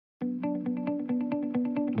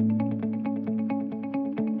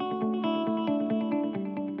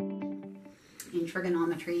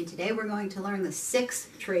trigonometry, and today we're going to learn the 6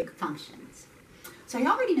 trig functions. So you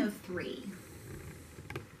already know 3.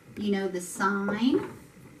 You know the sine,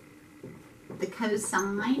 the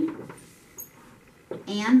cosine,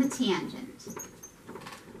 and the tangent.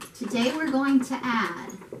 Today we're going to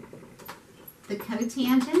add the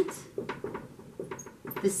cotangent,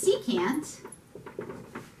 the secant,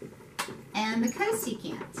 and the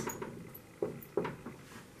cosecant.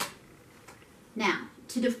 Now,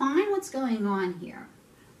 to define what's going on here,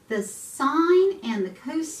 the sine and the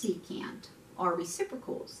cosecant are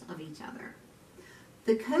reciprocals of each other.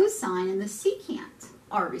 The cosine and the secant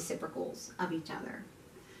are reciprocals of each other.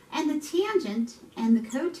 And the tangent and the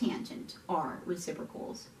cotangent are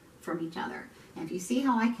reciprocals from each other. And if you see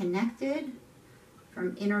how I connected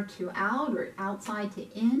from inner to out or outside to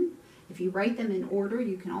in, if you write them in order,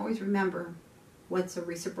 you can always remember what's a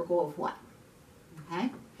reciprocal of what.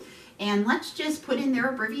 Okay? And let's just put in their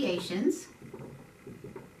abbreviations.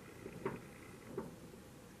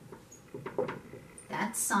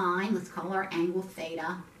 That's sine. Let's call our angle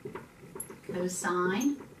theta.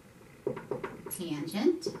 Cosine,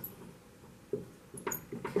 tangent,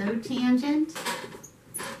 cotangent,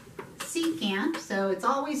 secant. So it's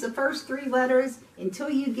always the first 3 letters until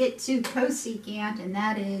you get to cosecant, and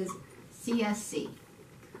that is CSC.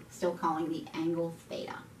 Still calling the angle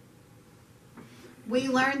theta. We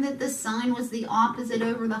learned that the sine was the opposite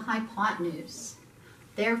over the hypotenuse.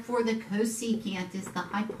 Therefore, the cosecant is the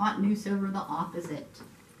hypotenuse over the opposite.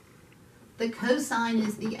 The cosine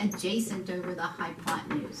is the adjacent over the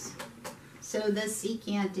hypotenuse. So the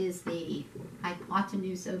secant is the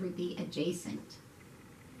hypotenuse over the adjacent.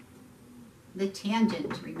 The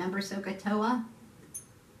tangent, remember SOHCAHTOA?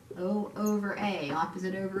 O over A,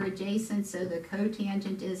 opposite over adjacent, so the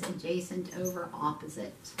cotangent is adjacent over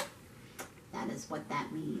opposite. That is what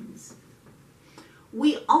that means.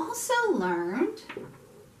 We also learned,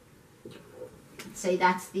 let's say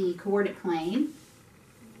that's the coordinate plane,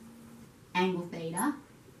 angle theta.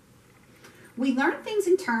 We learned things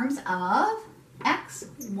in terms of x,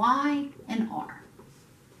 y, and r.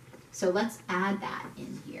 So let's add that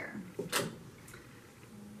in here.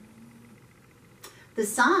 The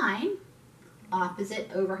sine, opposite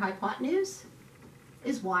over hypotenuse,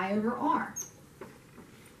 is y over r.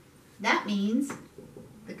 That means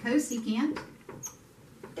the cosecant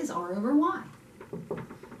is r over y.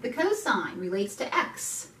 The cosine relates to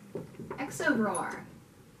x, x over r.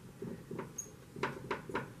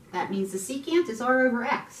 That means the secant is r over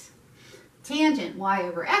x. Tangent, y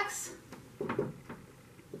over x,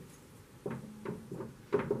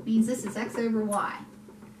 means this is x over y.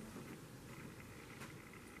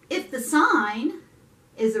 If the sine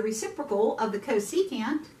is a reciprocal of the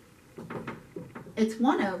cosecant, it's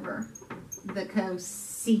 1 over the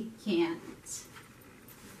cosecant,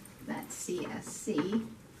 that's CSC,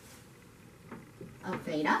 of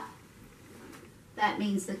theta. That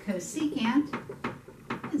means the cosecant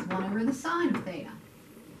is 1 over the sine of theta.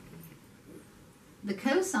 The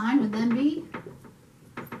cosine would then be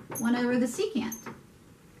 1 over the secant.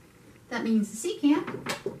 That means the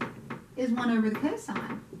secant is 1 over the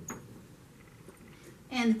cosine.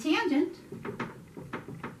 And the tangent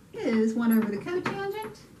is 1 over the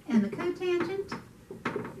cotangent, and the cotangent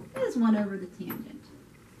is 1 over the tangent.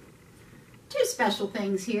 2 special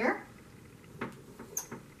things here.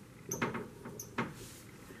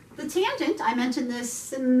 The tangent, I mentioned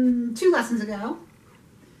this 2 lessons ago,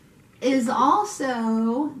 is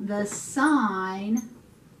also the sine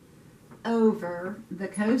over the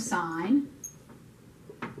cosine,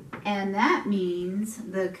 and that means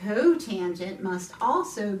the cotangent must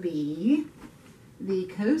also be the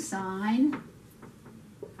cosine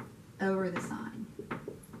over the sine.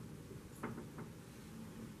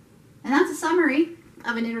 And that's a summary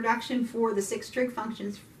of an introduction for the 6 trig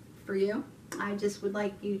functions for you. I just would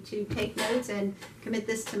like you to take notes and commit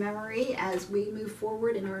this to memory as we move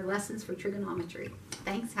forward in our lessons for trigonometry.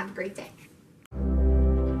 Thanks. Have a great day.